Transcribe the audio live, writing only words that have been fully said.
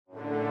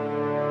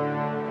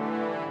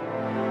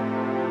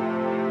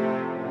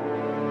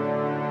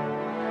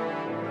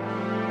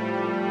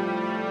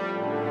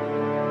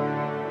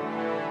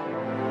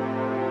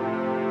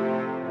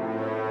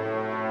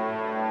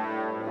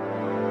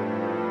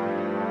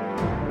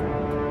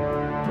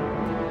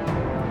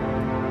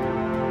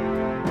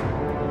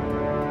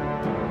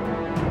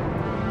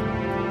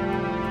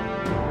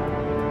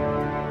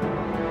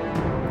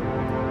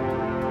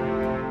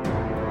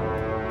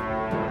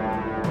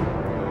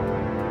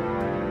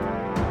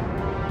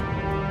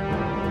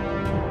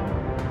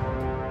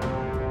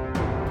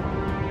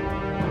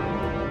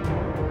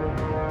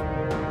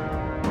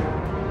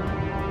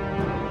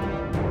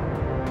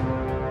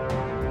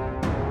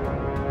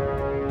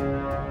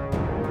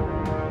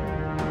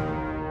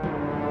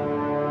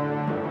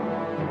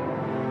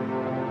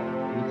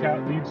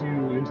cat leads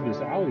you into this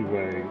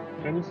alleyway,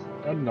 and it's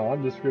a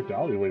nondescript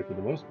alleyway for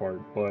the most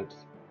part, but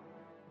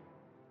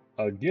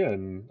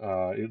again,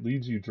 it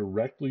leads you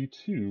directly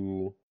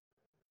to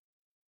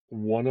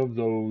one of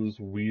those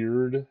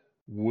weird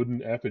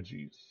wooden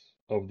effigies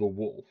of the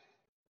wolf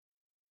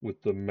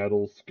with the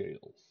metal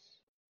scales.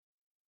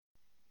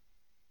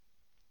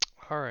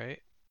 All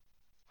right.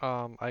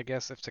 I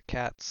guess if the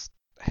cat's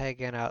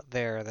hanging out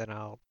there, then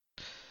I'll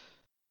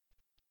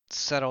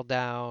settle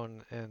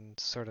down and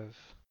sort of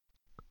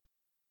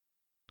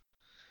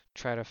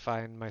try to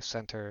find my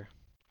center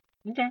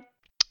Okay,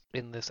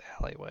 in this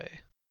alleyway.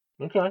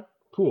 okay,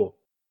 cool.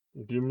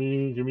 Give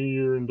me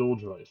your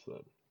indulge dice then.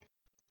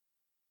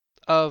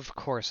 Of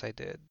course I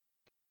did.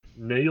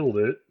 Nailed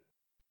it.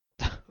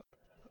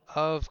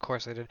 Of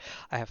course I did.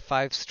 I have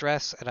 5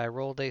 stress and I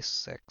rolled a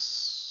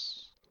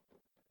 6.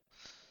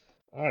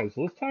 All right,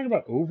 so let's talk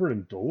about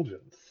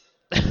overindulgence.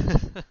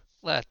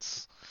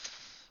 Let's.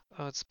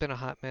 Oh, it's been a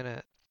hot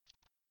minute.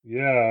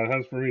 Yeah, it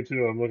has for me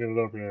too. I'm looking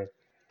it up here.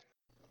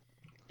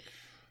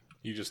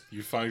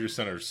 You find your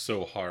center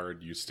so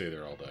hard you stay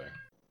there all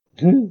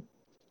day.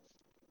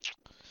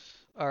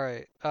 All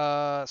right.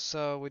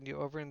 So when you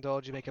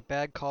overindulge, you make a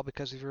bad call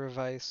because of your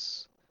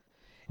vice.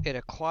 In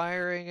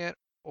acquiring it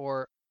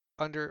or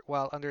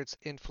while under its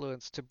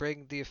influence to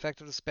bring the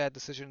effect of this bad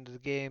decision into the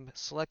game,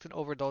 select an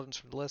overindulgence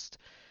from the list.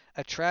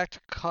 Attract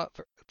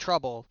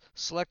trouble.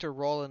 Select or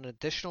roll an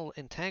additional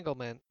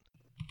entanglement.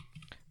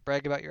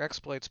 Brag about your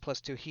exploits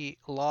 +2 heat.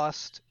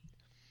 Lost.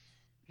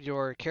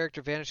 Your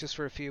character vanishes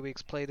for a few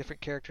weeks. Play a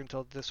different character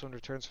until this one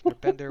returns from their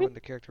bender. When the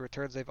character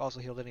returns, they've also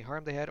healed any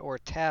harm they had. Or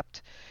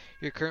tapped.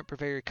 Your current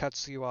purveyor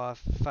cuts you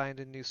off. Find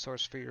a new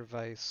source for your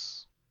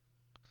vice.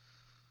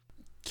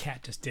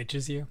 Cat just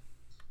ditches you.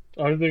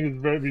 I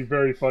think it'd be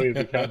very funny if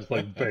the cat just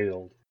like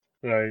bailed,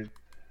 right?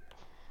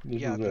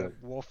 This Yeah, is the it.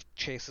 wolf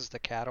chases the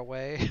cat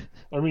away.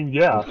 I mean,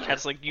 yeah.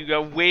 Cat's like, you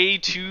got way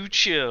too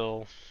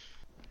chill.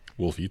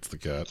 Wolf eats the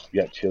cat.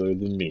 You got chiller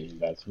than me.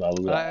 That's not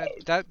allowed.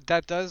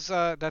 That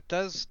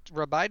does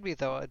remind me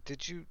though.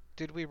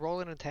 Did we roll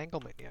an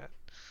entanglement yet?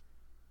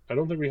 I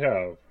don't think we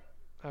have.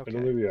 Okay. I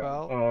don't think we have.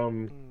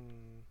 Well,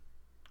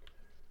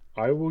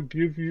 I will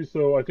give you.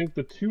 So I think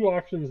the two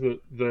options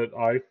that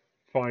I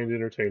find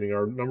entertaining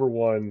are number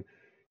one,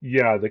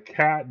 yeah, the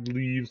cat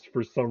leaves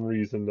for some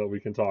reason that we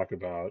can talk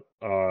about.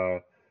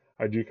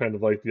 I do kind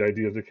of like the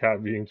idea of the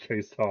cat being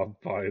chased off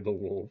by the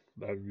wolf.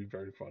 That would be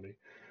very funny.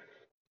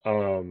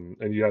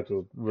 And you have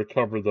to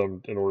recover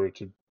them in order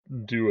to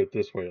do it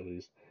this way at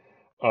least.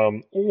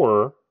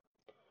 Or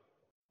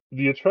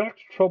the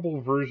attract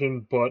trouble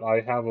version, but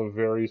I have a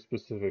very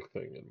specific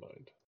thing in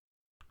mind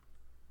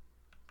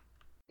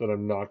that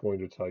I'm not going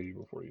to tell you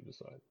before you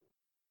decide.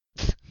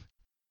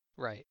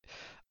 right.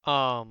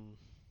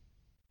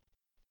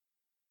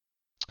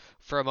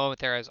 For a moment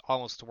there, I was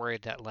almost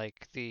worried that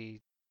like the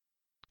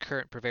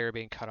current purveyor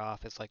being cut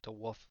off is like the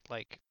wolf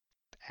like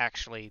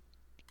actually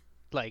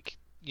like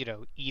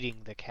eating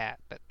the cat,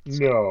 but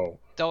No,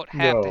 don't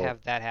have to no.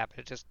 have that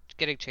happen. Just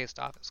getting chased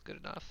off is good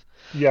enough.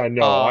 Yeah,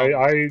 no.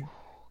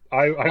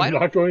 I'm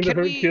not going to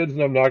hurt kids,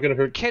 and I'm not going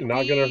to hurt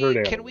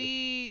animals. Can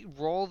we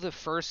roll the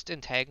first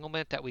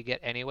entanglement that we get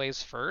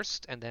anyways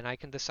first, and then I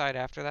can decide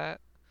after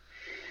that?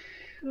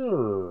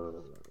 Sure.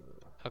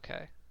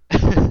 Okay.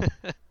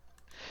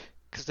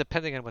 Because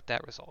depending on what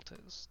that result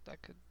is,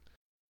 that could.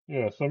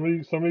 Yeah,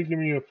 somebody give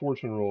me a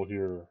fortune roll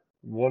here.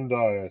 1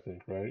 die, I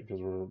think, right?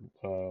 Because we're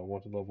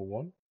one to level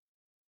 1.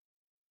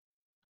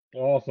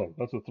 Awesome.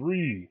 That's a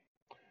 3.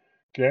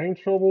 Gang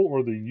trouble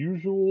or the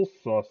usual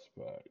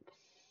suspects?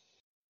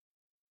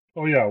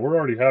 Oh yeah, we're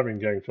already having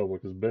gang trouble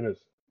because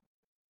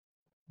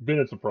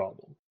Bennett's a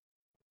problem.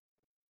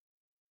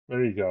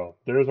 There you go.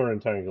 There's our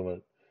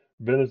entanglement.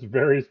 Bennett's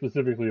very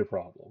specifically a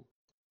problem.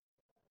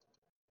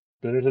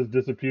 Bennett has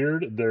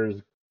disappeared.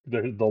 The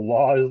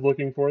law is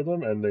looking for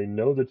them, and they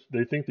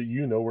think that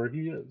you know where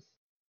he is.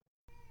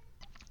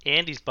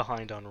 And he's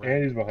behind on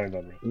rent.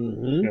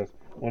 Mm-hmm. Yes.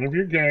 One of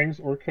your gangs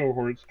or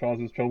cohorts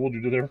causes trouble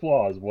due to their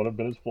flaws. One of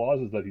Bennett's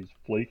flaws is that he's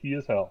flaky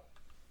as hell.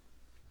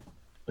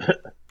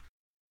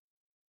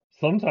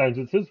 Sometimes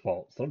it's his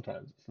fault.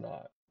 Sometimes it's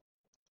not.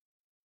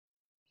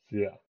 So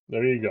yeah,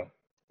 there you go.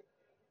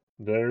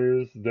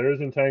 There's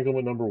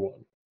entanglement number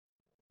 1.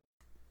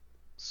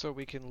 So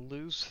we can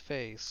lose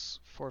face,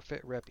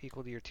 forfeit rep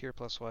equal to your tier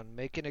 +1,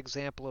 make an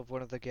example of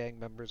one of the gang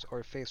members,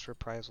 or face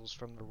reprisals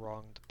from the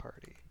wronged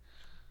party.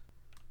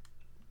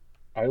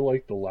 I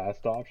like the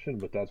last option,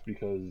 but that's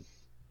because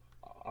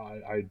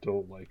I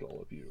don't like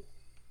all of you.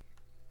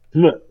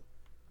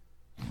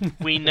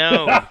 We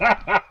know.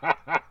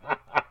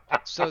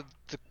 So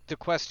the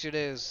question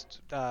is,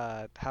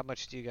 how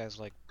much do you guys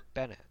like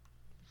Bennett?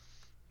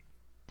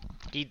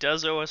 He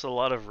does owe us a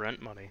lot of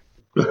rent money.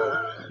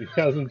 He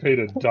hasn't paid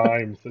a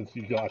dime since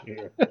he got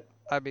here.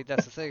 I mean,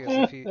 that's the thing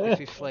is if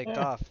he flaked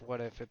off,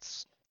 what if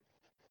it's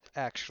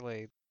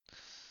actually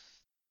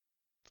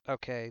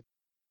okay?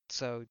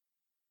 So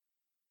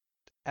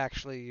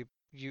actually,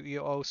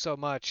 you owe so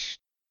much.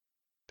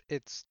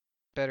 It's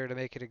better to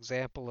make an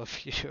example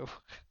of you.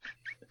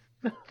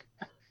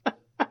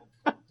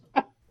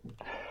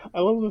 I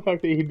love the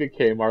fact that he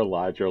became our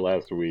lodger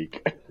last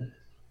week.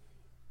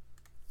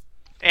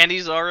 And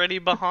he's already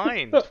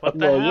behind. What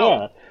the Well, hell?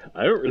 yeah.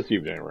 I haven't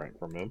received any rank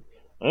from him.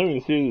 I haven't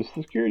even seen his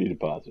security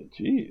deposit.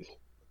 Jeez.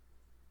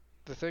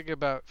 The thing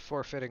about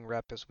forfeiting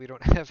rep is we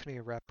don't have any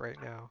rep right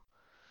now.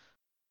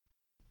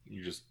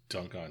 You just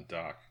dunk on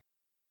Doc.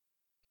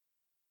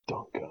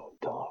 Don't go,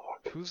 dog.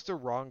 Who's the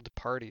wronged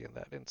party in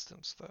that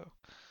instance, though?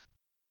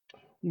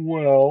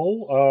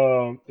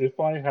 Well, if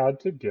I had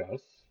to guess,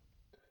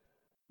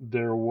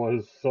 there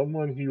was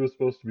someone he was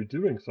supposed to be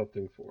doing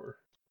something for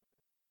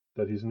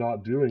that he's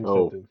not doing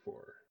Oh, something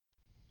for.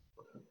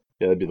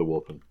 yeah, that'd be the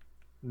Wolfen.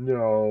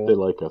 No, They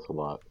like us a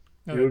lot.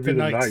 No, it would be the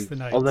knights. knights. The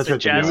knights. Oh, that's The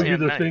right, the It would jazz be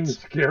Knights. hand the thing knights.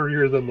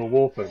 scarier than the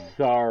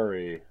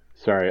Wolfen.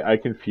 Sorry, I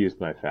confused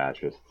my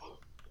fascists.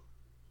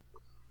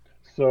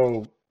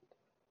 So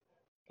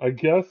I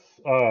guess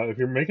if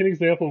you're making an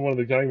example of one of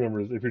the gang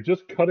members, if you're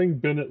just cutting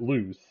Bennett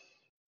loose,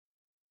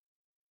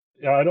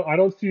 yeah,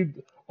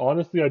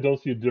 honestly, I don't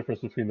see a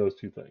difference between those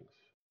two things.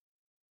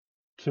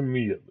 To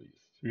me, at least,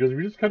 because if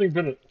you're just cutting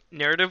Bennett,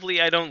 Narratively,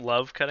 I don't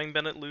love cutting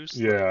Bennett loose.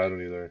 yeah, Like, I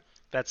don't either.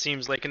 that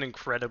seems like an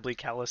incredibly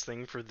callous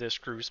thing for this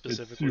crew It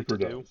specifically super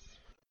to do. does.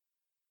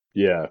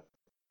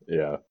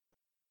 Yeah.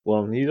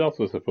 Well, he's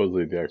also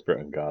supposedly the expert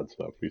on God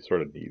stuff. We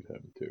sort of need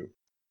him too,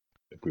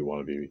 if we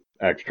want to be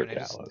extra And I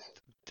just- callous.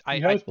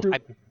 He has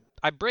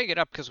I bring it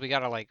up because we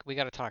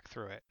gotta talk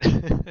through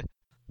it.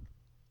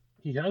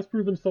 he has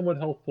proven somewhat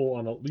helpful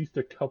on at least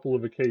a couple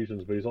of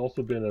occasions, but he's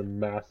also been a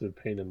massive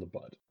pain in the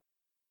butt,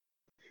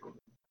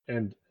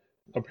 and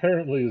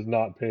apparently is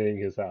not paying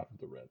his half of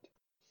the rent.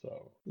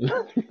 So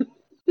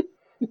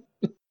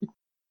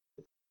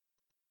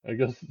I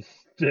guess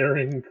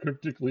staring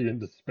cryptically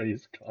into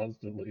space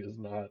constantly is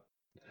not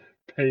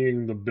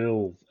paying the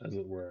bills, as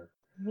it were.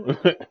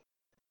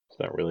 It's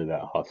not really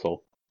that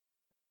hustle.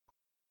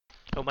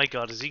 Oh my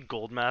god, is he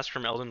Goldmask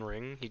from Elden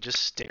Ring? He just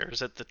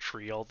stares at the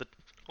tree all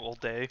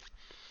day.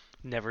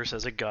 Never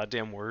says a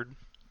goddamn word.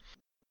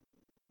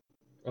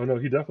 Oh no,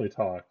 he definitely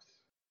talks.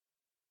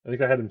 I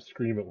think I had him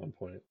scream at one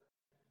point.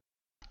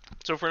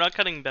 So if we're not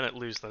cutting Bennett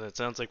loose, then it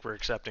sounds like we're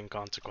accepting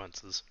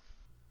consequences.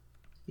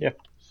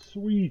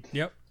 Sweet.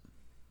 Yep.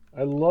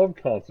 I love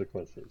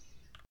consequences.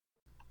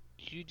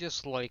 You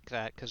just like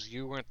that because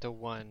you weren't the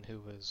one who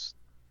was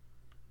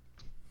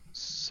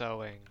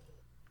sowing.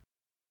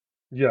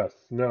 Yes,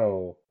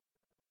 no.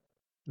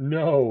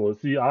 No,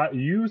 see,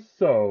 you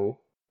sow,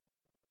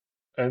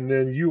 and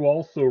then you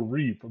also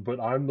reap, but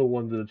I'm the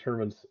one that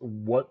determines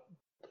what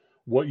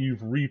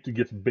you've reaped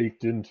gets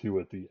baked into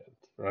at the end,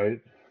 right?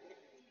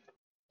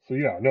 So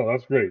yeah, no,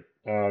 that's great.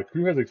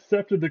 Crew has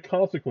accepted the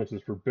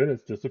consequences for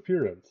Bennett's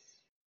disappearance.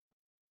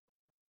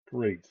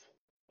 Great.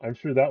 I'm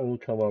sure that will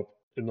come up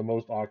in the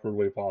most awkward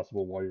way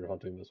possible while you're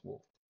hunting this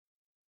wolf.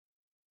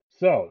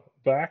 So,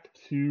 back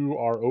to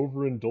our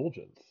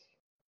overindulgence.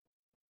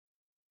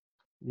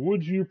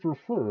 Would you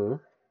prefer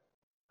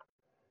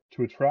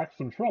to attract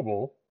some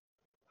trouble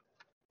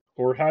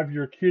or have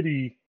your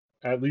kitty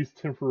at least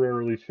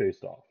temporarily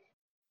chased off?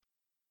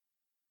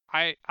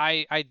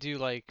 I do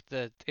like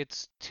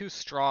it's too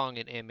strong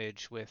an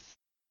image with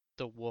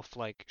the wolf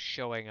like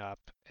showing up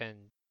and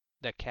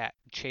the cat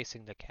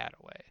chasing the cat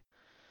away.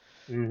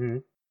 Mm-hmm.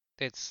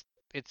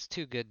 It's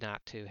too good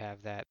not to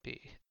have that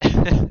be.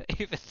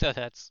 Even though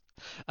that's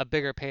a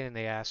bigger pain in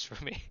the ass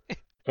for me.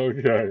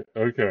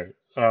 Okay.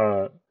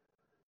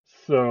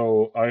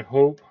 So I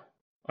hope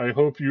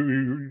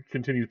you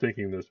continue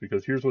thinking this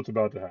because here's what's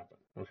about to happen.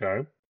 Okay,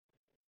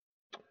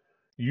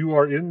 you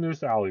are in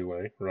this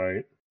alleyway,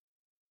 right?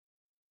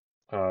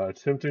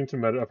 Attempting to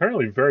meditate,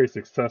 apparently very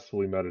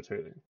successfully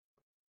meditating.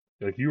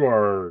 Like you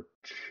are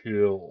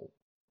chill,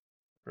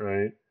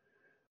 right?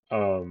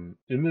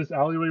 In this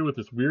alleyway with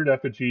this weird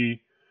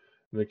effigy,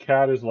 and the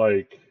cat is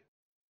like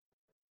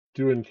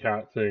doing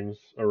cat things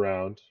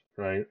around,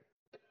 right?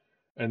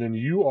 And then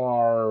you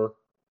are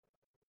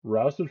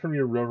roused from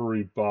your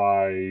reverie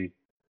by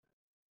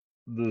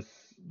this,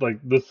 like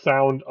the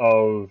sound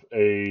of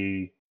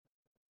an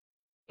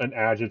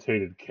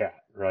agitated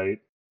cat, right?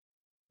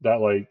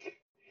 That like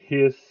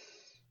hiss,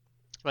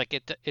 Like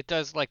it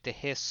does like the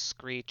hiss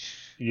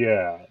screech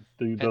yeah,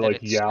 the and then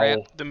like it scram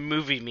yowl, The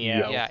movie yes.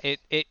 meow. yeah,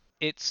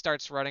 it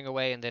starts running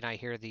away and then I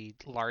hear the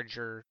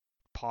larger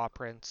paw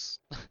prints.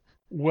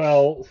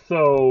 Well,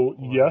 so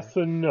Or yes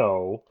and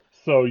no.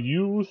 So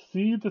you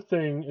see the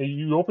thing, and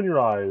you open your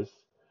eyes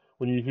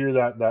when you hear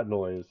that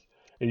noise,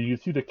 and you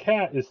see the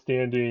cat is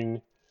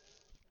standing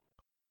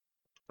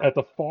at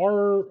a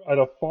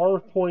far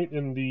point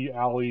in the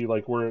alley,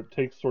 like where it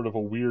takes sort of a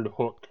weird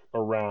hook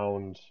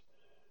around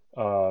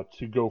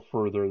to go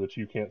further that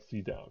you can't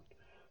see down.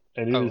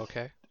 And oh,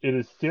 okay. it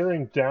is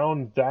staring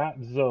down that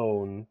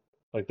zone,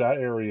 like that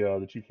area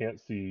that you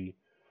can't see,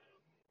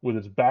 with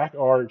its back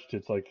arched,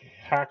 its like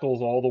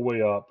hackles all the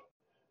way up,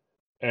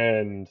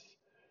 and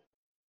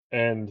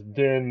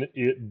then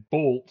it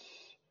bolts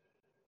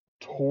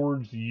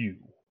towards you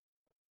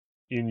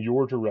in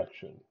your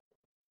direction.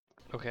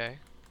 Okay.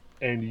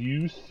 And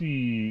you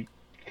see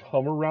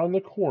come around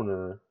the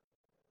corner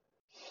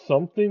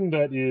something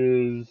that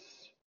is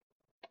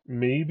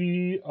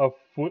maybe a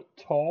foot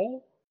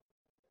tall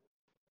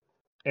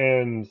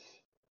and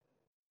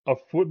a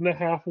foot and a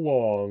half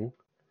long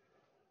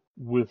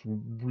with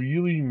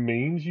really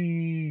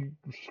mangy,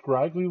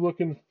 scraggly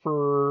looking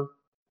fur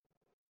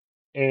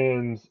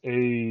and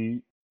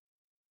a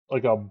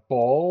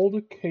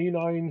bald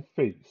canine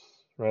face,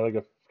 right?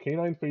 Like a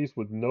canine face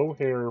with no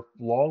hair,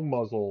 long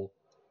muzzle,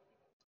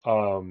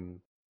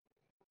 um,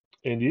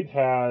 and it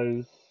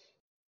has,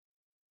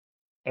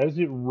 as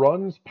it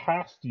runs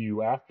past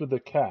you after the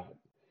cat,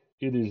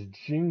 it is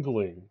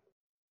jingling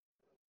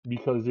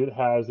because it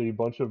has a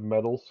bunch of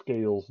metal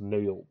scales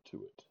nailed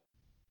to it.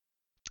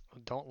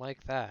 Don't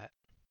like that.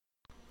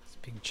 It's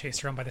being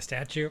chased around by the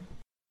statue.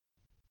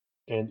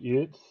 And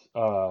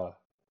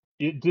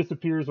it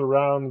disappears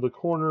around the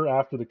corner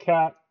after the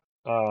cat.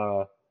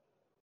 Uh,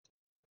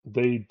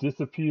 they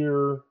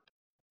disappear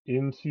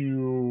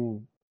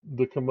into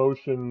the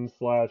commotion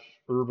slash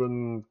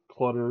urban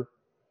clutter.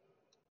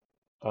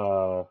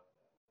 Uh,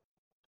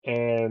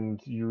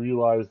 and you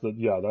realize that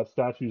yeah, that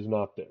statue's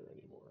not there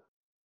anymore.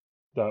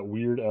 That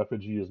weird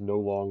effigy is no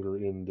longer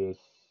in this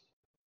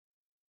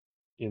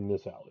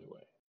alleyway.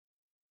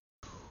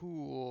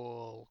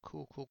 Cool,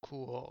 cool, cool,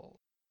 cool.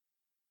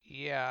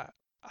 Yeah,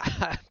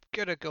 I'm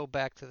gonna go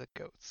back to the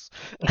goats.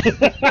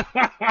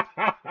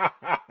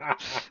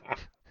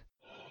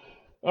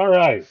 All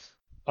right.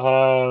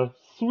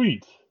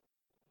 Sweet.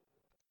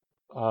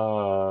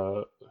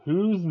 Uh,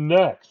 who's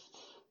next?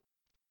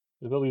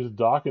 There's at least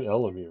Doc and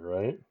Elamir,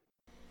 right?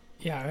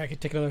 Yeah, I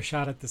could take another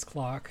shot at this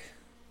clock.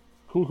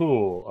 Cool,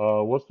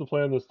 cool. What's the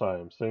plan this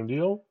time? Same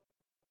deal?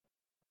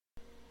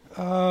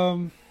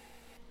 Um,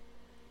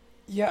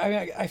 yeah, I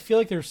mean, I feel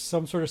like there's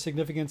some sort of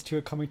significance to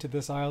it coming to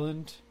this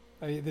island.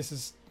 This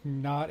is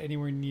not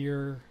anywhere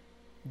near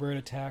where it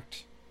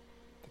attacked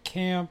the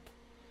camp.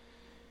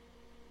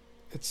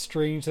 It's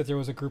strange that there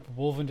was a group of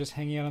wolven just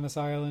hanging out on this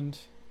island.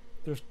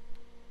 I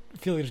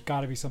feel like there's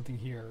got to be something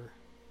here.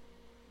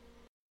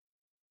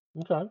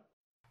 Okay.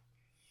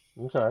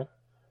 Okay.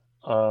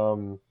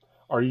 Um,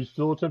 are you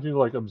still attempting to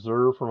like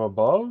observe from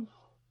above?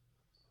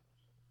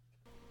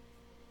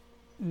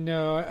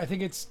 No, I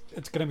think it's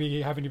gonna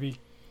be having to be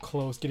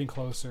close, getting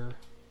closer.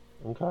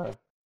 Okay.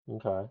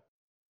 Okay. All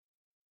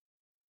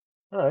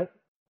right.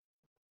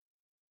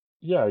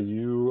 Yeah,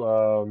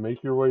 you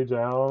make your way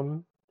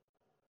down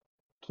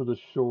to the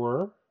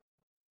shore,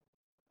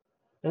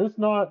 and it's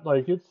not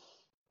like it's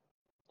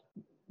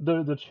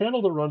the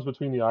channel that runs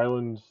between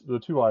the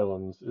two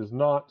islands, is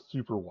not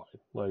super wide.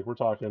 Like we're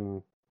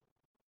talking,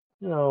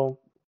 you know,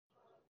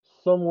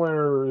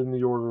 somewhere in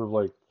the order of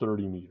like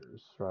 30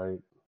 meters, right?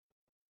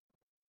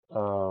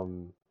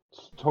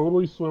 It's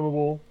totally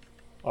swimmable.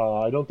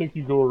 I don't think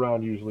you go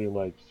around usually in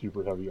like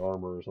super heavy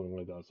armor or something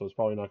like that, so it's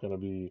probably not going to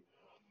be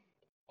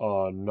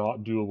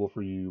not doable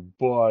for you.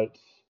 But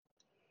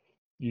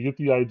you get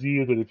the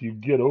idea that if you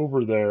get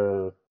over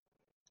there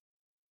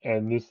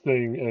and this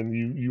thing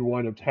and you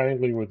wind up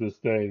tangling with this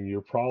thing,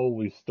 you're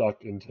probably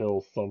stuck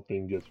until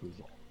something gets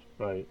resolved,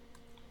 right?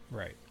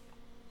 Right.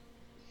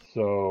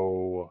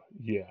 So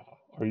yeah,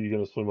 are you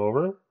going to swim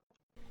over?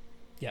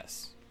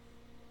 Yes.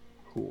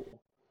 Cool.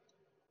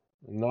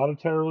 Not a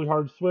terribly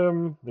hard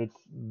swim. It's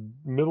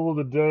middle of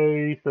the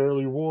day,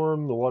 fairly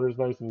warm. The water's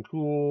nice and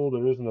cool.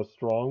 There isn't a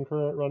strong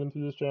current running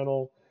through this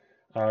channel.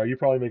 You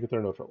probably make it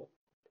there no trouble.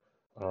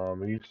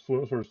 And you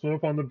sort of swim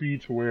up on the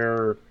beach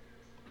where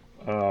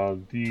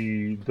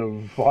the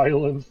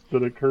violence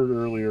that occurred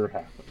earlier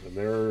happened, and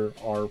there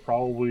are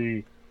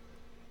probably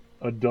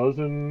a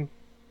dozen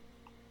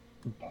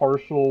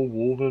partial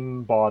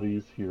woven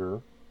bodies here.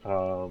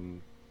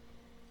 Um,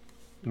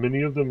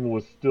 Many of them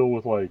was still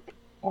with like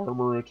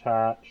armor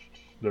attached.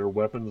 Their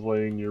weapons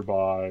laying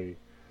nearby.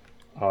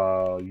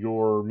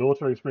 Your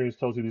military experience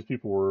tells you these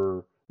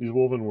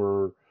Wolven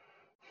were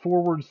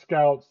forward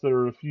scouts. There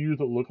are a few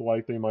that look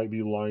like they might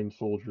be line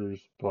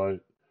soldiers, but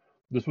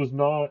this was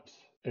not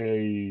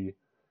a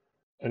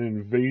an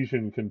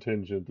invasion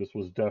contingent. This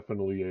was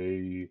definitely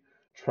a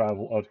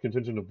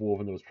contingent of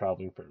Wolven that was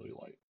traveling fairly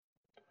light.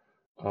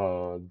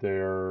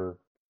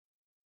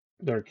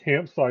 Their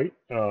campsite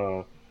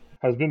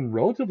has been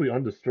relatively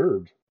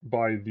undisturbed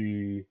by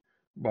the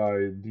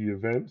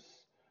events,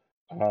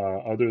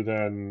 other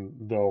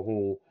than the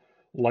whole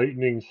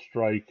lightning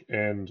strike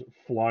and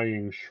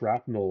flying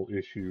shrapnel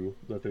issue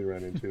that they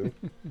ran into.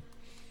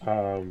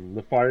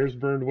 The fires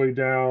burned way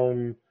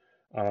down.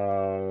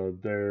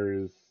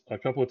 There's a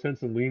couple of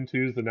tents and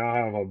lean-tos that now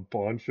have a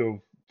bunch of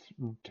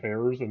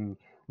tears and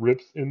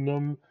rips in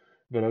them,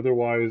 but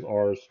otherwise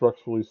are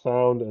structurally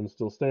sound and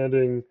still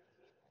standing.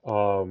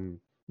 Um,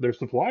 their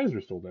supplies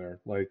are still there.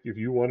 Like if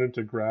you wanted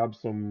to grab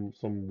some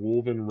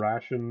wolven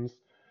rations,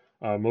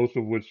 most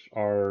of which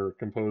are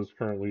composed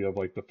currently of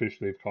like the fish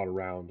they've caught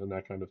around and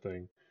that kind of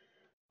thing.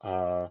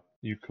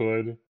 You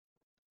could,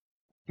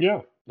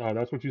 yeah,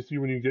 that's what you see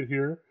when you get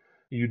here.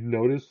 You'd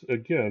notice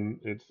again,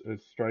 it's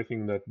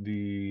striking that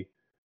the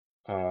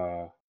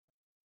uh,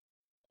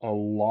 a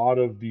lot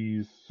of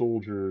these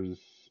soldiers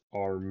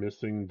are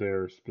missing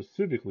their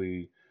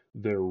specifically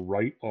their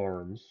right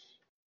arms,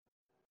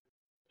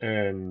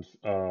 and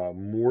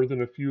more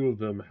than a few of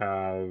them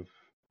uh,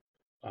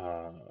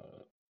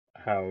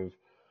 have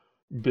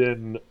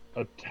been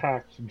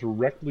attacked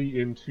directly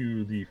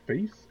into the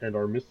face and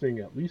are missing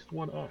at least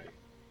one eye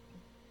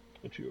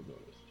that you have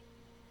noticed.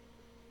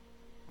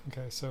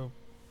 Okay, so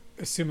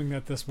assuming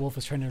that this wolf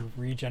is trying to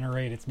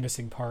regenerate its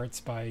missing parts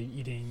by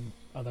eating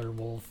other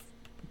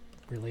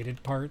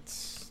wolf-related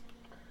parts.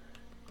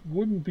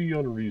 Wouldn't be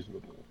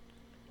unreasonable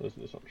as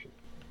an assumption.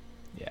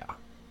 Yeah.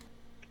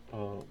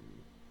 Um,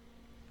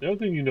 the other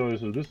thing you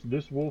notice is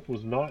this wolf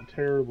was not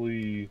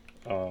terribly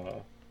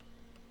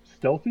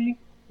stealthy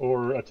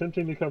or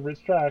attempting to cover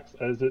its tracks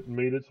as it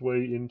made its way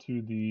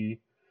into the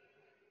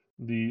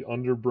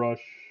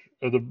underbrush,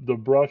 the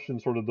brush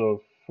and sort of the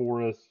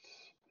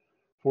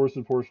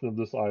forested portion of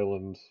this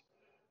island.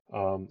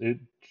 It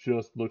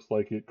just looks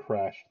like it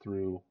crashed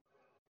through.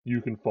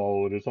 You can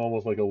follow it. It's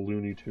almost like a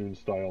Looney Tune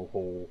style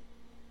hole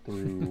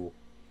through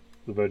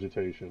the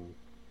vegetation.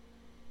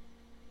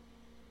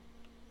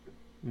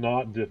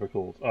 Not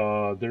difficult.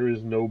 There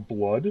is no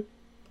blood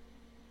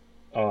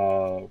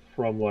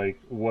from like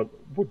what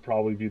would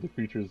probably be the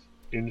creature's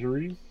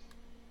injuries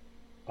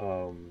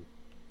um,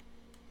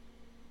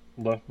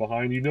 left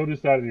behind. You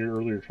noticed that in your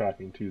earlier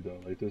tracking too, though.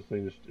 Like this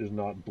thing is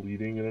not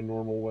bleeding in a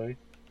normal way.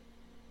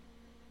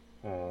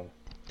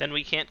 Then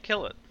we can't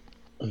kill it.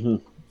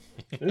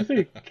 I didn't say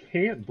it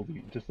can't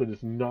bleed, just that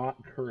it's not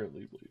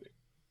currently bleeding.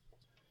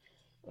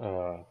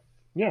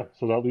 Yeah,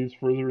 so that leads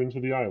further into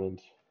the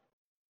island.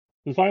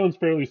 This island's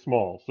fairly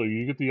small, so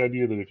you get the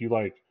idea that if you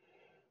like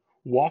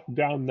walk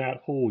down that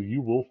hole,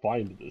 you will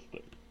find this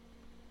thing.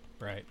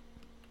 Right.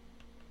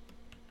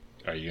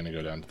 Are you gonna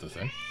go down to the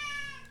thing?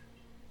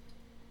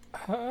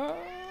 I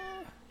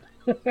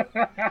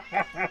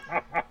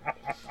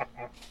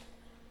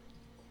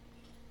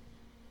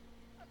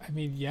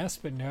mean, yes,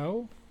 but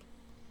no.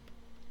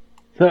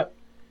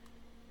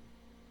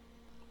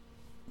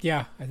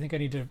 Yeah, I think I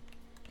need to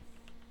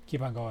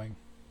keep on going.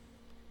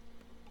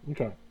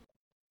 Okay.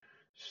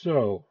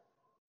 So,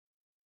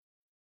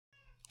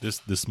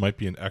 This might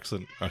be an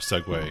excellent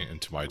segue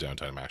into my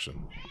downtime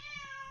action.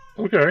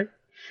 okay,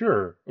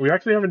 sure. We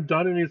actually haven't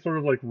done any sort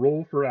of like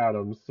roll for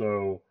atoms,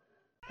 so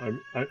Okay,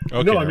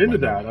 no, I'm never into mind, never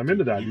that. mind. I'm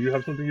into that. Do you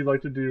have something you'd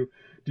like to do?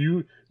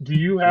 Do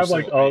you have So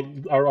like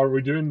are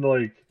we doing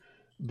like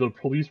the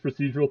police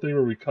procedural thing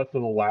where we cut to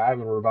the lab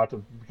and we're about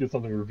to get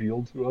something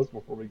revealed to us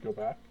before we go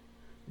back?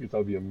 Because that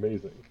would be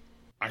amazing.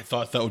 I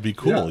thought that would be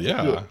cool.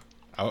 Yeah, let's do Yeah,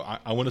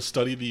 it. I want to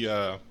study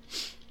the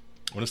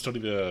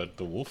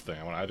the wolf thing.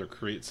 I want to either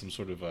create some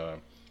sort of a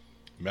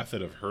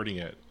method of hurting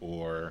it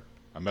or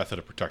a method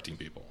of protecting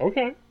people.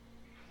 Okay.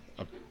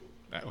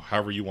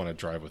 However you want to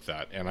drive with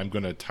that, and I'm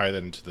going to tie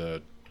that into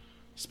the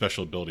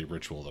special ability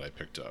ritual that I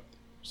picked up.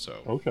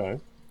 So Okay.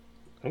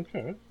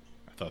 Okay.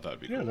 I thought that would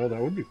be Yeah, cool. no,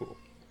 that would be cool.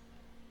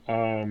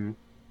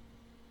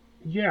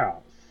 Yeah,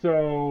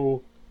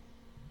 so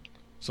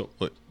So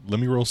let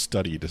me roll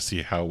study to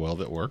see how well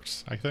that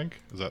works. I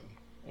think is that.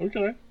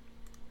 okay.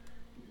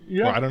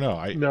 Yeah. Well, I don't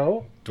know.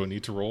 No. Do I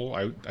need to roll?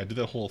 I did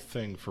that whole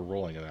thing for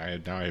rolling,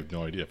 and now I have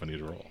no idea if I need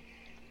to roll.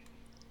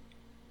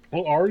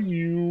 Well, are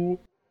you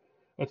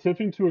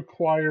attempting to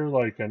acquire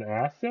like an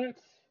asset?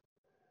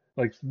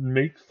 Like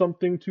make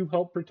something to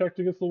help protect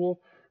against the wolf?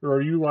 Or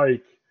are you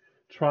like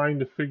trying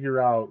to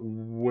figure out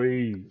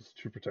ways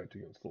to protect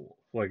against the wolf?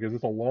 Like, is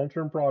this a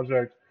long-term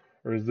project,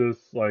 or is this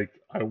like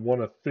I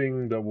want a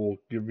thing that will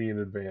give me an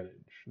advantage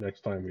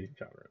next time we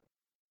encounter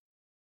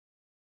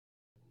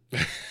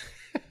it?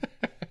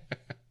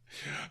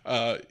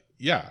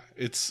 Yeah,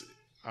 it's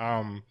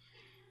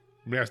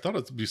I mean, I thought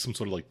it'd be some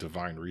sort of like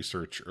divine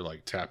research or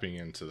like tapping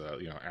into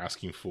the,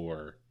 asking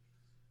for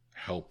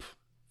help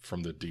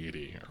from the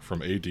deity or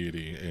from a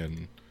deity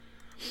in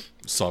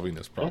solving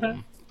this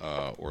problem.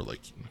 Or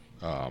like,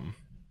 I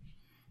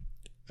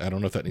don't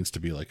know if that needs to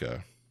be like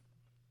a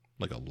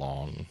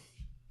long.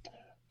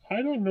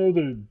 I don't know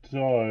that it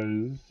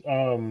does.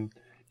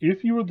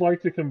 If you would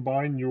like to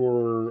combine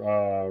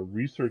your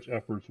research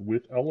efforts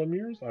with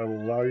Elamir's, I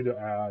will allow you to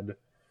add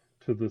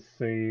to the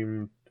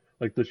same,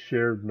 like the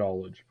shared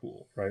knowledge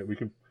pool, right? We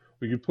can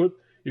put,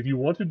 if you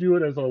want to do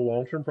it as a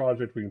long-term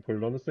project, we can put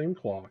it on the same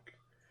clock.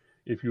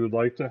 If you would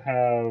like to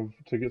have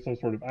to get some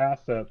sort of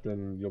asset,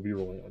 then you'll be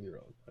rolling on your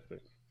own, I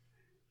think.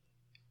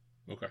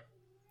 Okay.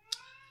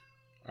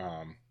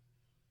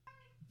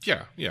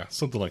 Yeah,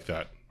 something like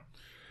that.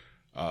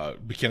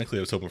 Mechanically,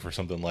 I was hoping for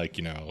something like,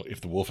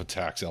 if the wolf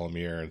attacks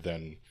Elamir,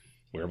 then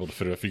we're able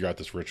to figure out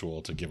this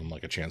ritual to give him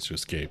like a chance to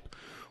escape.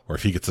 Or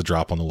if he gets the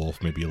drop on the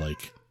wolf, maybe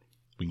like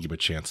we can give him a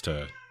chance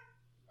to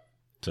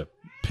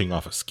ping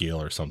off a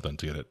scale or something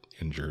to get it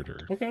injured.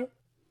 Or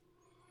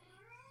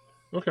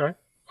Okay.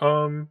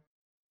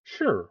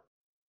 Sure.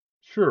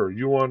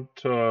 You want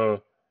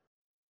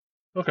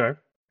okay.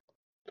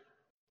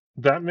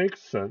 That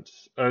makes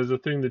sense as a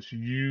thing that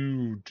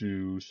you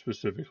do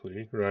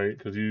specifically, right?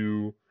 Because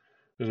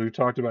as we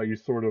talked about, you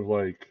sort of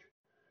like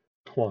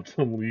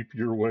quantum leap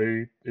your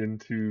way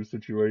into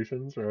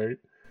situations, right?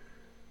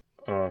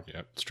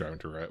 Yeah, it's driving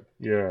to right.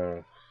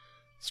 Yeah.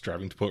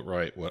 Striving to put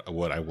right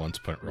what I once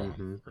put wrong,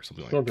 Mhm. or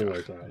something like Something that.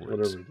 like that. Words.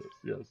 Whatever it is.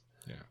 Yes.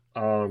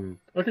 Yeah.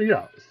 Okay.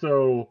 Yeah.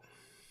 So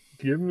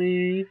give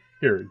me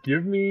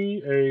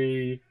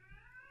a.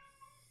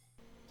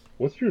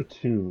 What's your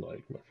tune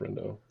like, my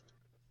friendo?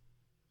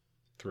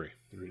 3.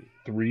 Three.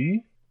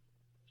 3.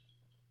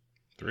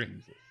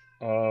 Jesus.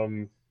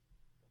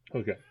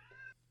 Okay.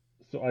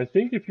 So I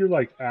think if you're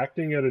like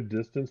acting at a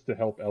distance to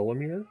help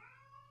Elamir,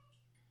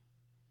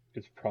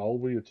 it's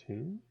probably a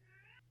tune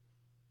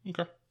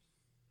Okay.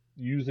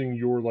 using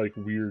your like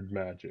weird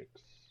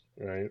magics,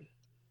 right?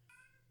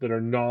 That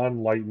are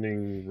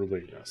non-lightning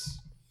related. Yes.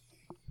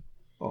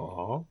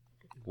 Aw.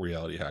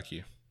 Reality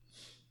hacky.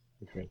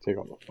 You're going to take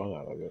all the fun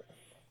out of it.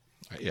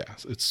 Yeah,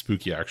 it's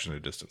spooky action at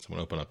a distance. I'm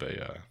gonna open up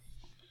a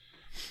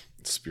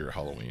Spirit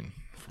Halloween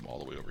from all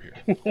the way over here.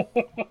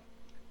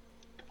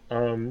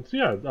 So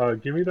yeah,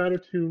 give me that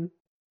attune.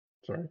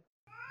 Sorry.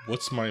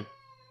 What's my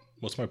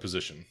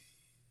position?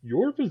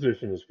 Your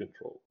position is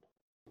controlled.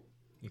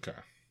 Okay.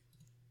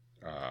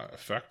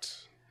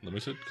 Effect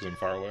limited because I'm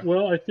far away.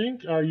 Well, I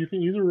think you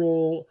can either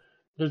roll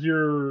because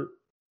your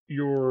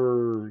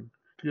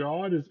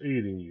god is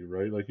aiding you,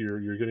 right? Like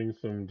you're getting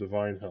some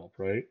divine help,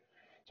 right?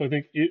 So I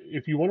think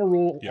if you want to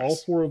roll all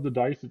Yes. 4 of the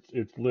dice,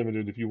 it's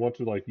limited. If you want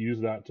to like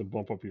use that to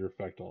bump up your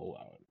effect, I'll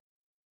allow it.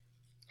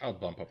 I'll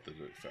bump up the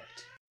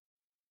effect.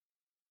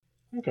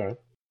 Okay,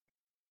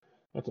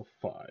 that's a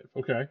 5.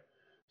 Okay,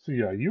 so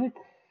yeah, you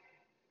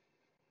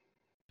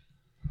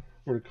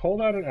were to call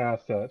that an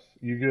asset.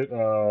 You get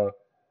a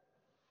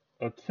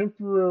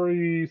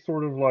temporary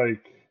sort of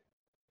like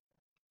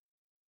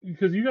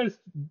because you guys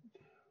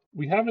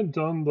we haven't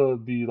done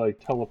the like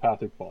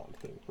telepathic bond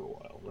thing for a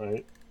while,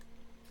 right?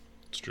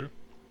 It's true.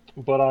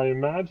 But I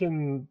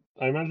imagine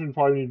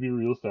probably need to be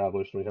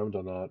reestablished, and we haven't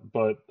done that.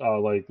 But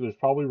like, there's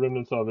probably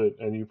remnants of it,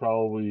 and you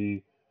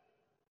probably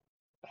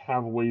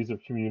have ways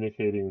of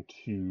communicating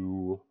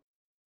to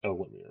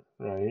Elamir,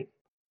 right?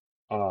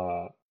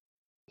 Uh,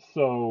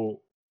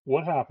 so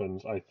what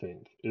happens, I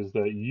think, is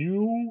that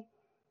you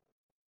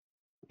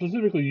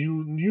specifically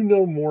you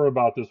know more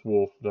about this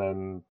wolf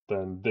than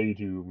they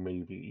do,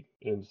 maybe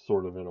in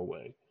sort of in a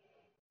way.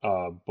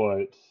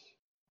 But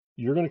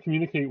you're going to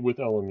communicate with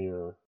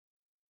Elamir.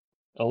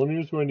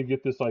 Elamir's going to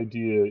get this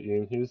idea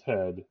in his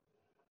head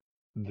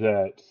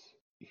that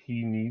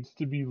he needs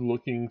to be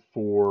looking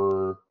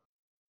for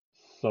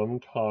some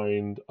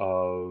kind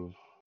of,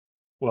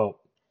 well,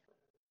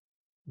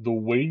 the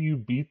way you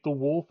beat the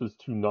wolf is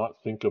to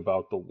not think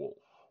about the wolf,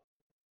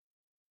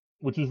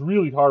 which is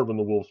really hard when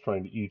the wolf's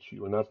trying to eat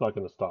you, and that's not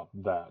going to stop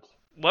that.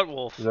 What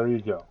wolf? There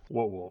you go.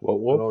 What wolf? What I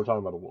wolf? know we're talking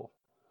about a wolf.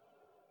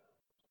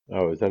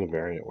 Oh, is that a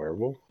variant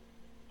werewolf?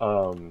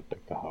 Um,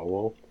 Like the Howl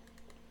Wolf?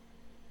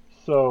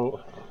 so,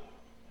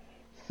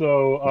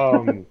 so,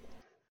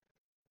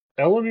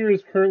 Elamir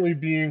is currently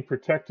being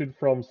protected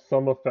from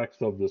some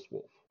effects of this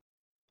wolf.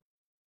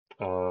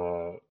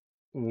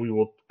 We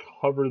will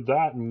cover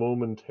that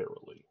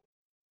momentarily.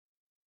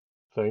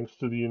 Thanks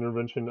to the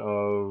intervention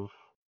of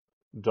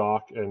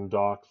Doc and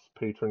Doc's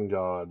patron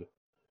god,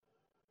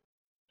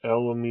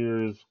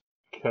 Elamir's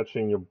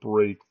catching a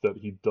break that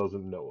he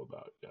doesn't know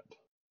about yet.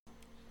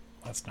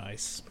 That's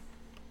nice.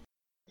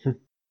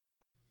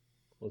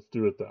 Let's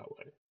do it that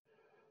way.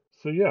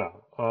 So yeah,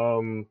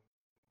 Elamir,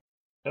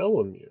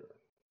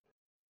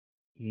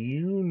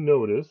 you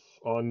notice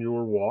on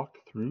your walk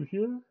through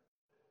here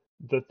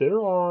that there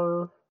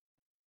were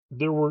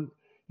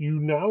you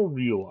now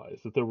realize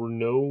that there were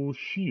no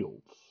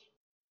shields.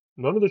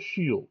 None of the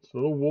shields.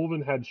 None of the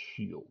Wolven had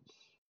shields.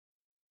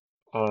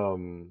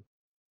 And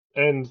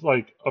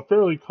like a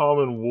fairly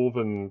common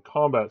Wolven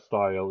combat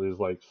style is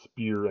like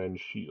spear and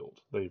shield.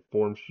 They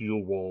form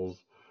shield walls,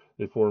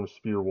 they form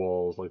spear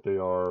walls, like they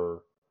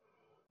are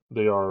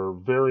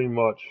very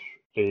much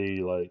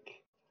a like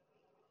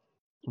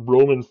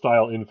Roman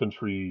style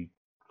infantry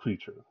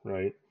creature,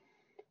 right?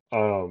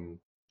 Um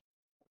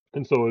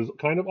and so it was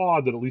kind of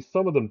odd that at least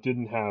some of them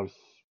didn't have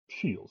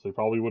shields. They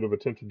probably would have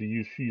attempted to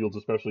use shields,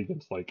 especially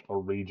against like a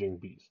raging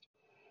beast.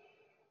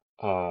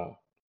 Of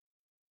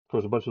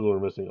course, a bunch of them are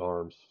missing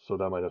arms, so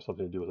that might have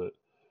something to do with it.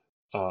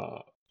 Uh,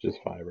 Just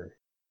fiber.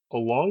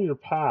 Along your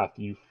path,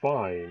 you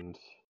find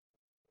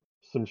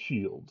some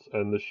shields,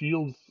 and the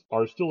shields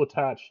are still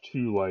attached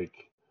to like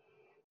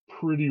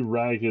pretty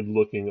ragged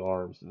looking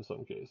arms in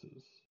some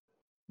cases.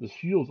 The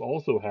shields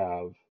also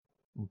have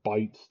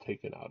bites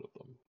taken out of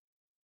them,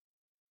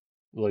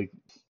 like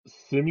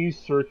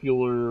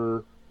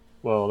semicircular,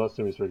 well, not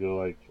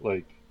semicircular,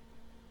 like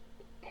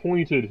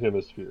pointed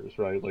hemispheres,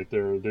 right? Like they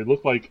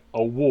look like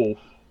a wolf,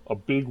 a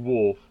big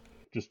wolf,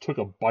 just took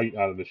a bite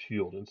out of the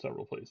shield in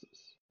several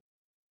places.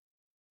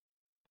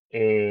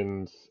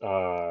 And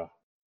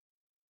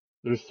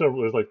there's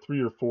like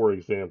 3 or 4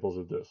 examples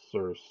of this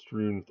sort of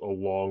strewn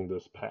along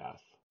this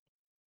path.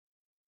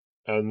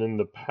 And then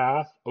the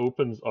path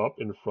opens up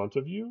in front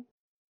of you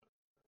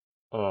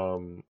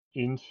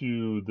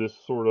into this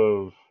sort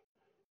of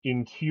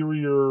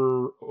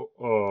interior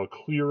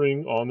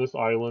clearing on this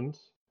island.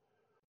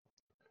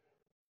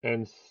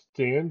 And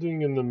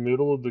standing in the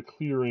middle of the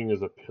clearing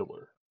is a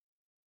pillar.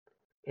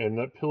 and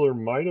that pillar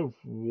might have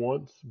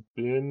once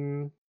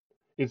been.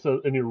 It's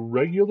an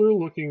irregular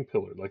looking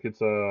pillar. Like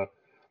it's a.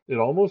 It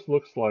almost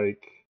looks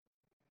like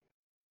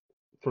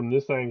from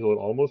this angle. It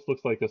almost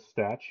looks like a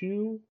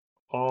statue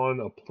on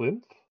a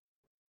plinth,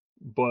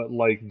 but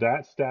like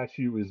that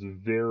statue is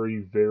very,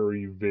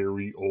 very,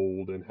 very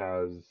old and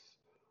has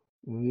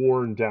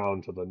worn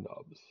down to the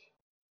nubs.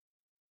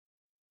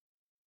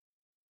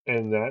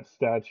 And that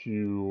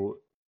statue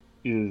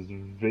is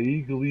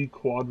vaguely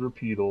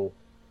quadrupedal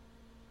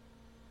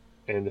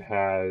and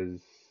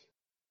has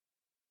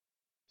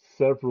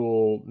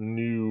several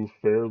new,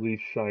 fairly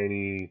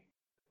shiny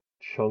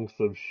chunks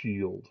of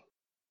shield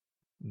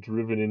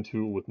driven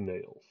into it with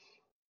nails.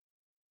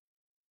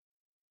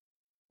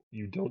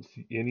 You don't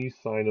see any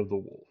sign of the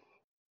wolf.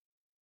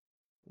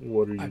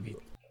 What are you I mean,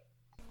 doing?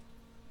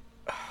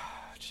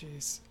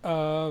 jeez.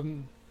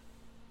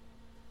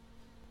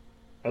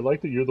 I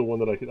like that you're the one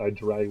that I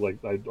drag, like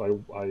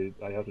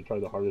I have to try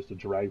the hardest to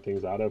drag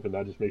things out of, and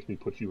that just makes me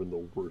put you in the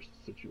worst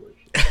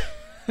situation.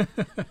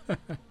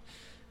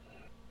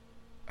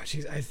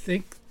 Jeez, I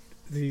think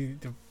the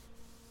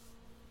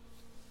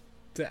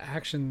the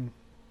action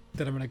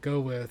that I'm gonna go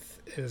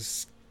with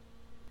is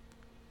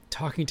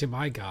talking to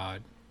my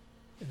god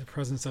in the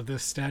presence of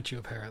this statue,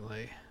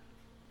 apparently.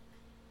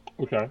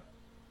 Okay.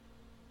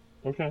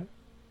 Okay.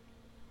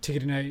 To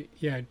get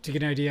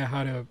an idea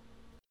how to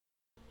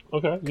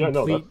Okay. Yeah.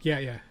 No. complete.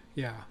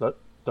 Yeah. That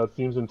that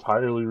seems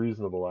entirely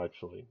reasonable.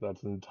 Actually,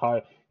 that's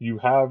entire. You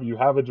have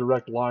a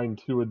direct line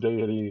to a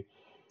deity.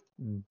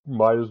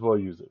 Might as well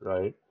use it,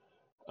 right?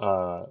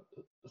 Uh.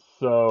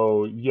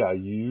 So yeah,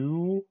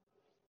 do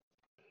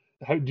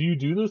you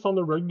do this on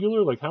the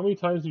regular? Like, how many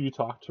times do you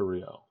talk to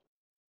Rio?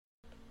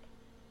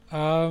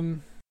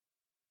 Um,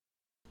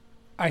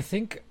 I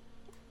think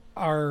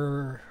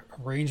our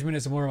arrangement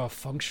is more of a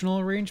functional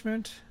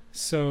arrangement,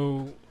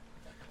 so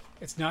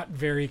it's not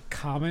very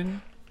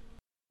common.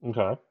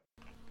 Okay.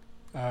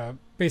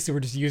 Basically, we're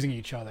just using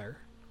each other.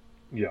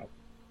 Yeah.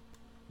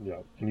 Yeah.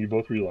 And you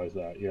both realize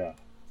that. Yeah.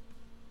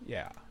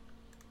 Yeah.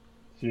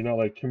 So you're not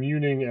like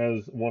communing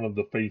as one of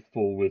the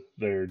faithful with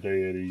their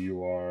deity.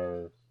 You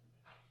are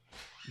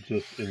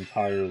just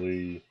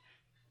entirely.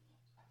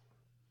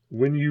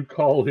 When you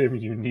call him,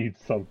 you need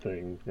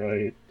something,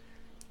 right?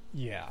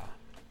 Yeah.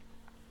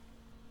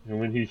 And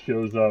when he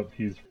shows up,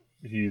 he's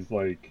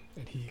like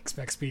And he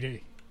expects me to.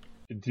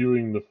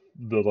 doing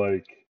the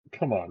like,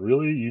 come on,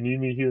 really? You need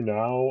me here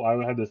now?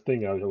 I had this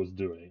thing I was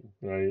doing,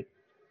 right?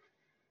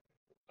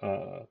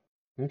 Uh,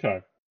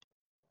 okay,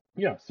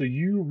 yeah. So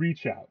you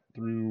reach out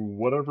through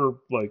whatever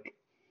like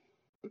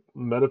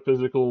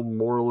metaphysical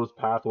moralist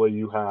pathway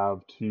you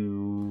have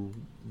to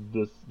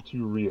this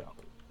to Rio,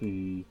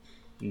 the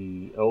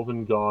the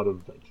elven god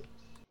of vengeance.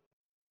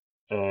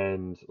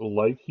 And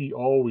like he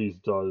always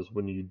does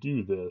when you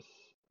do this,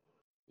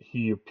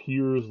 he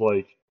appears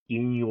like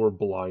in your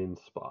blind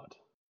spot.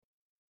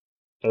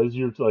 As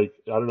you're like,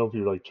 I don't know if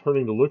you're like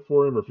turning to look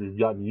for him or if you've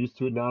gotten used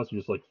to it now, so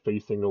you're just like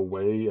facing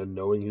away and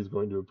knowing he's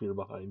going to appear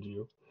behind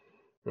you,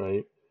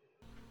 right?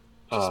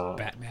 Just Uh,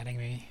 Batmaning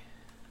me.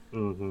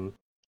 mm-hmm.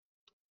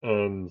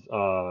 And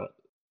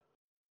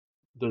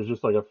there's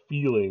just like a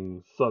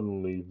feeling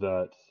suddenly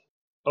that,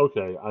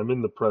 okay, I'm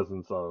in the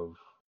presence of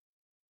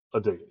a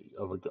deity,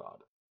 of a god.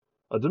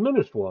 A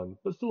diminished one,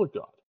 but still a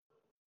god.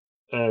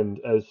 And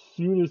as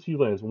soon as he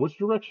lands, which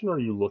direction are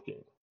you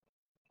looking?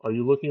 Are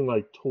you looking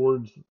like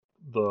towards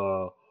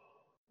the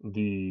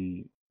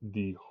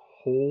the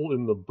hole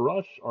in the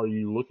brush? Are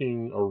you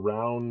looking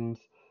around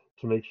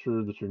to make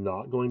sure that you're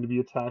not going to be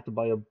attacked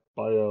by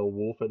a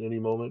wolf at any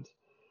moment?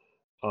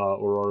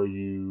 Or are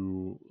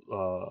you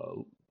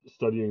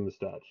studying the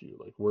statue?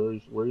 Like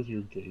where's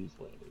your gaze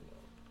landing now?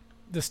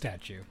 The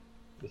statue.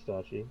 The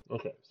statue.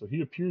 Okay, so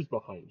he appears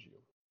behind you,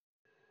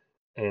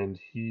 and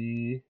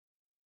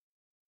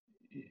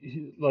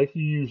like he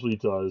usually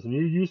does, and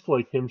you're used to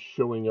like him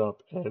showing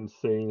up and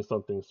saying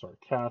something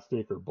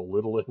sarcastic or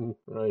belittling,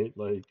 right?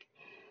 Like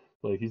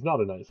he's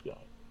not a nice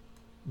guy.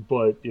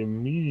 But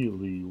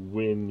immediately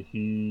when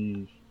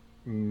he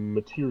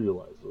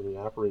materializes, when he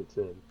apparates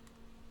in,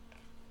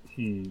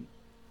 he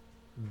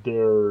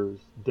there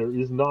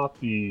is not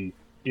the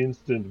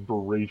instant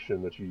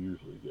beration that you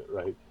usually get,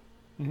 right?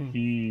 Mm-hmm.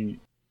 He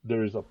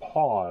There's a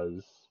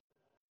pause,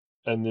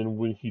 and then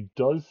when he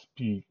does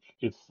speak,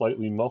 it's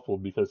slightly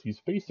muffled because he's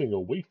facing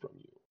away from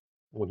you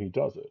when he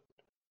does it.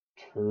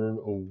 Turn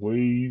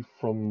away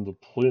from the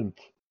plinth,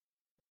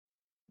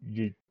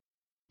 you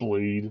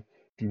blade.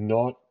 Do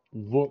not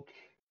look.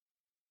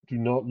 Do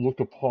not look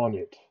upon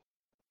it.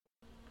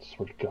 I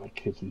swear to God,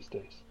 kids these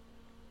days.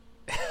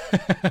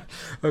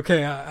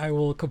 Okay, I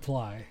will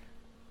comply.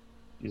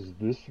 Is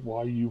this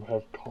why you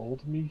have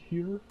called me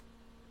here?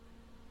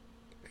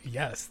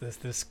 Yes,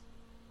 this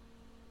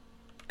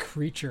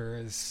creature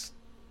has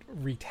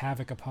wreaked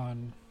havoc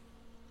upon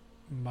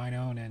mine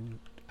own, and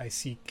I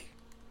seek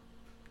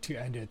to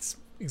end its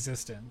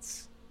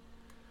existence.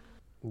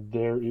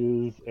 There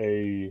is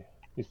a.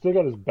 He's still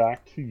got his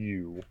back to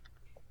you.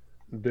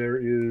 There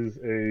is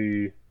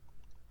a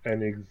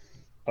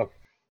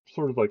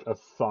sort of like a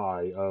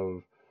sigh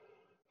of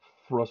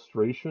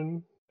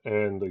frustration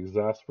and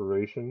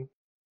exasperation.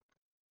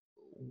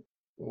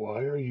 Why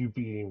are you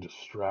being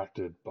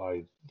distracted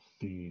by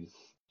these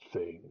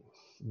things?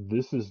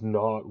 This is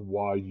not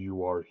why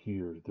you are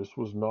here. This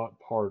was not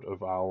part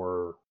of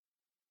our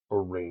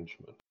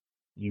arrangement.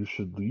 You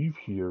should leave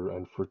here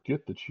and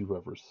forget that you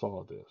ever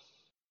saw this.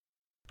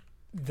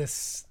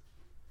 This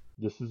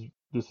This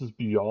is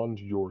beyond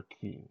your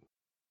king.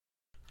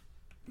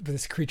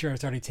 this creature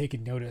has already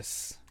taken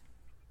notice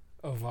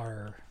of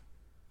our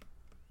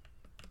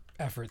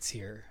efforts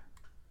here.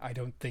 I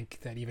don't think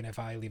that even if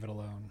I leave it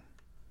alone,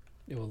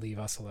 it will leave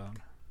us alone.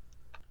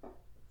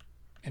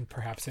 And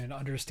perhaps in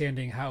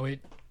understanding how it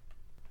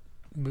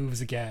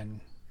moves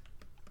again,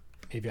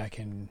 maybe I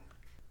can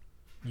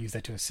use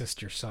that to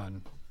assist your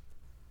son.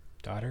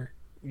 Daughter?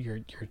 Your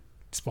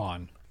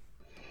spawn.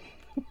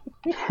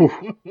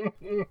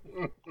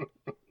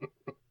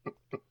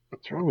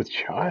 What's wrong with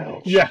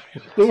child? Yeah,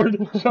 the word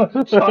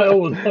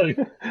child was like,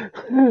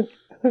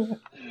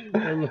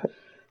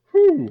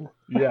 whew.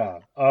 Yeah.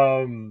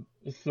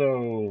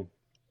 So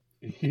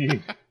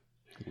he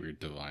Weird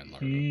divine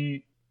larva.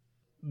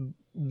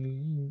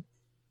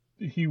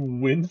 he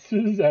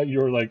winces at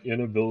your like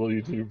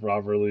inability to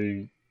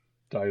properly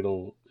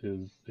title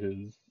his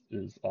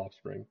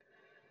offspring,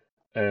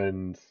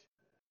 and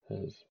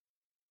says,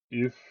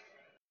 if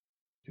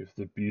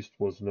the beast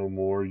was no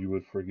more, you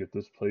would forget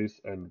this place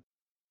and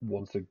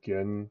once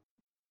again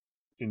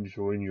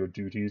enjoin your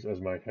duties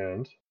as my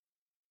hand.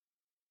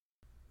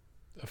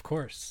 Of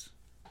course.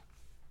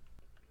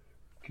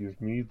 Give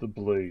me the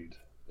blade.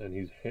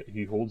 And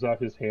he holds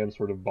out his hand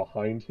sort of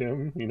behind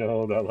him, you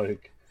know, that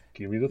like,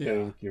 give me the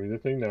thing, give me the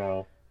thing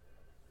now.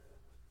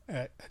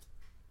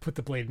 Put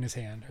the blade in his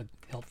hand, or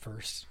hilt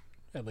first,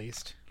 at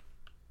least.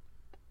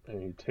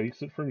 And he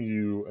takes it from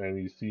you,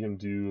 and you see him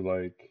do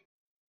like,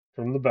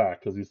 from the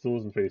back, because he still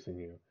isn't facing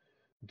you,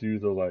 do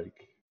the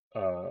like,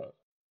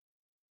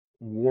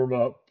 warm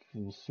up,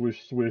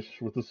 swish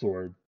swish with the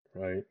sword,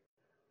 right?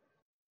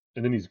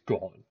 And then he's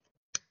gone,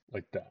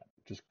 like that,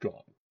 just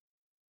gone.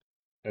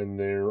 And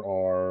there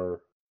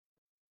are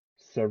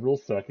several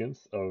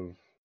seconds of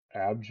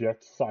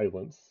abject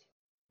silence.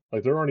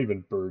 Like, there aren't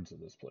even birds in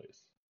this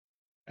place.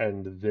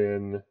 And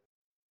then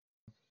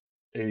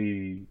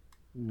a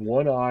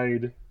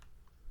one-eyed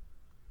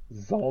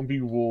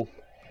zombie wolf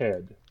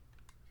head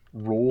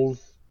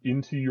rolls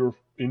into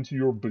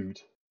your boot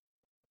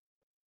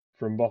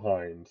from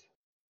behind,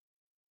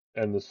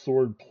 and the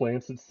sword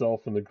plants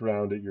itself in the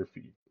ground at your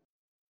feet.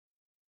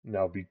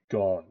 Now be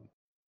gone,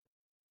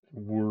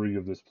 and worry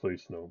of this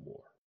place no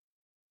more.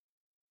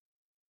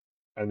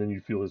 And then you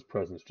feel his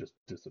presence just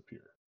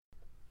disappear.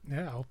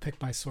 Yeah, I'll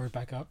pick my sword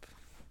back up.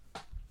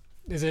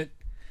 Is it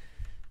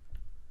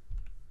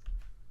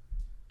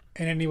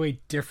in any way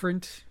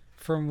different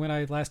from when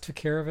I last took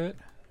care of it?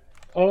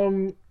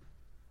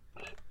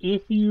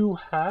 If you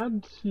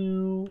had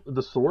to,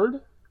 the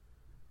sword,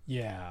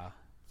 Yeah.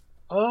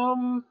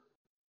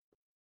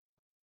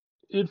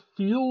 it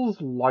feels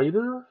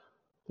lighter.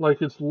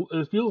 Like it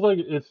feels like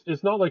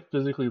it's not like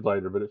physically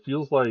lighter, but it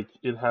feels like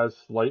it has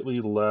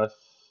slightly less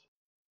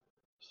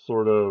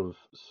sort of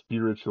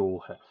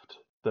spiritual heft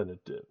than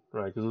it did,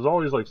 right? Because it was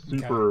always like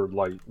super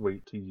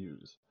lightweight to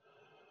use.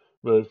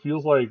 But it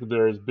feels like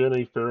there's been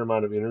a fair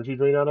amount of energy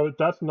drain out of it.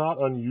 That's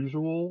not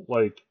unusual.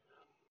 Like,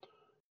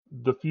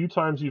 the few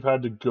times you've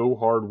had to go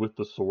hard with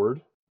the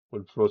sword,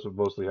 which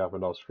mostly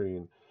happened off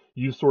screen,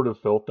 you sort of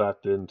felt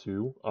that then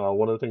too.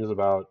 One of the things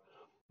about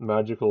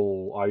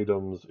magical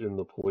items in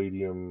the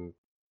Palladium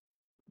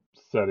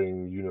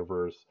setting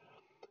universe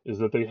is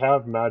that they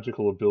have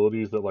magical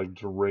abilities that like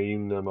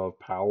drain them of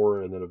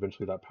power, and then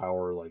eventually that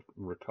power like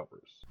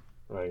recovers,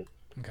 right?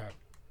 Okay.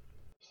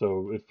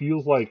 So it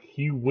feels like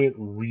he went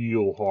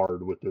real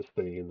hard with this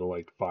thing in the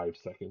like 5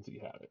 seconds he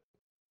had it.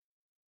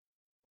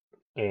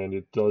 And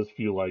it does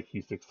feel like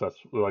he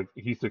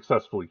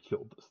successfully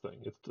killed this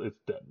thing. It's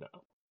dead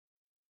now.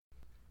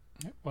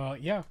 Well,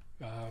 yeah.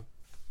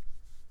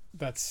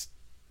 That's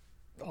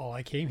all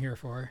I came here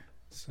for.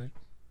 So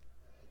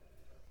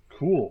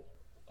Cool.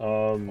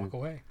 walk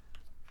away.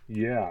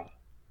 Yeah.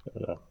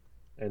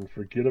 And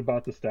forget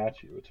about the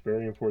statue. It's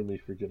very important that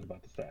you forget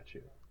about the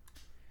statue.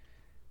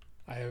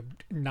 I am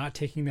not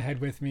taking the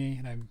head with me,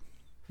 and I'm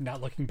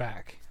not looking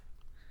back.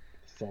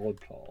 Solid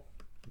call.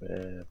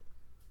 Man,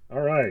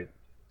 All right.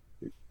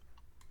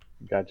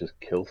 God just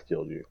killed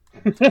you.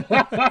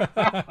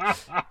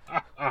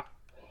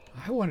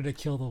 I wanted to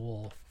kill the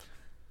wolf.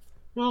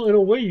 Well, in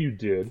a way you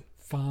did.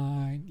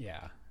 Fine.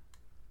 Yeah.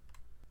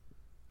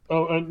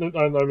 Oh, and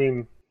I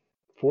mean,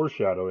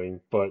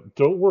 foreshadowing, but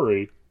don't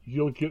worry,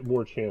 you'll get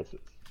more chances.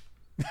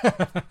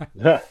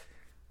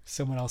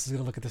 Someone else is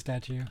going to look at the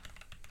statue.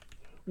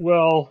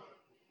 Well,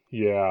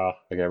 yeah.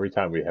 Like every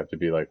time we have to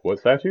be like, what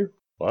statue?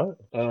 What?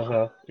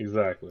 Uh-huh,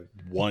 exactly.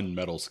 One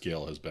metal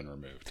scale has been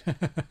removed.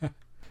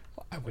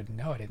 I wouldn't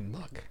know. I didn't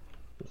look.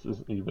 This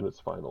isn't even its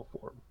final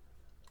form.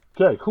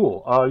 Okay,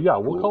 cool. Yeah,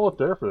 we'll call it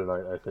there for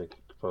tonight, I think,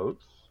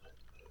 folks.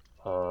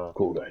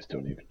 Cool guys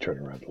don't even turn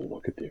around to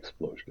look at the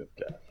explosion of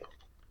death.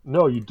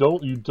 No, you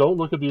don't. You don't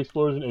look at the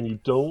explosion, and you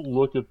don't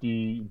look at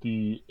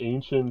the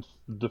ancient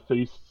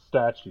defaced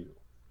statue.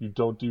 You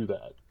don't do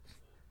that.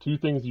 Two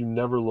things you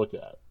never look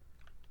at: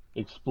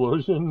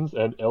 explosions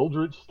and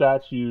eldritch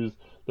statues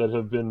that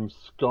have been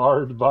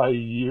scarred by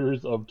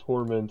years of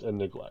torment and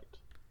neglect.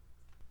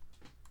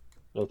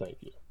 No, thank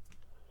you.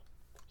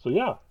 So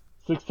yeah,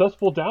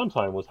 successful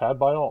downtime was had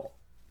by all.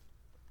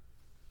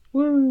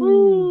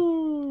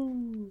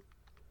 Woo!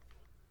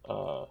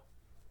 So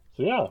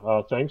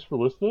yeah, thanks for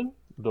listening.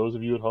 Those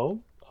of you at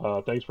home,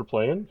 thanks for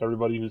playing.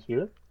 Everybody who's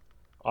here,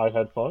 I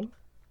had fun.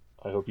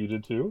 I hope you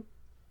did too.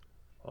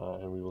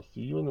 And we will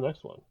see you in the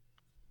next one.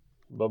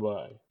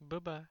 Bye-bye.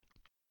 Bye-bye.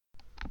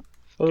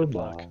 Good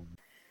luck.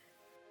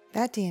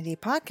 That D&D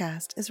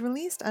podcast is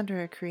released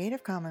under a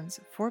Creative Commons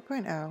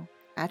 4.0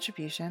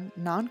 Attribution,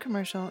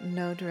 Non-Commercial,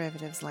 No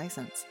Derivatives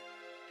license.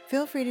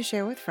 Feel free to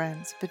share with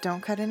friends, but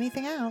don't cut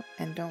anything out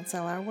and don't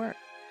sell our work.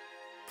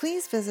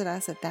 Please visit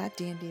us at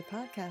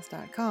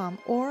thatdndpodcast.com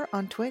or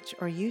on Twitch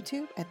or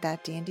YouTube at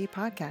That D&D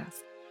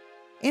Podcast.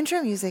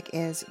 Intro music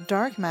is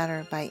Dark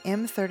Matter by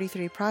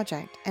M33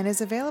 Project and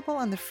is available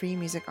on the Free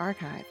Music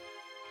Archive.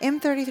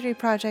 M33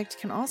 Project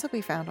can also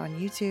be found on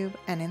YouTube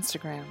and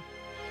Instagram.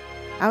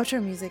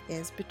 Outro music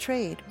is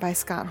Betrayed by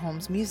Scott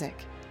Holmes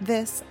Music.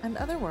 This and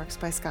other works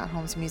by Scott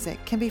Holmes Music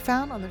can be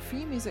found on the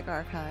Free Music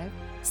Archive,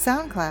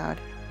 SoundCloud,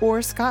 or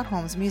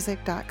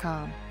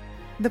scottholmesmusic.com.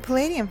 The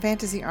Palladium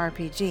Fantasy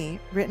RPG,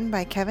 written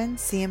by Kevin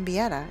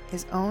Ciambietta,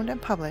 is owned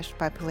and published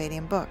by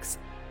Palladium Books.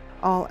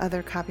 All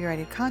other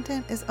copyrighted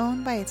content is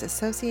owned by its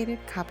associated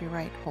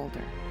copyright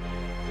holder.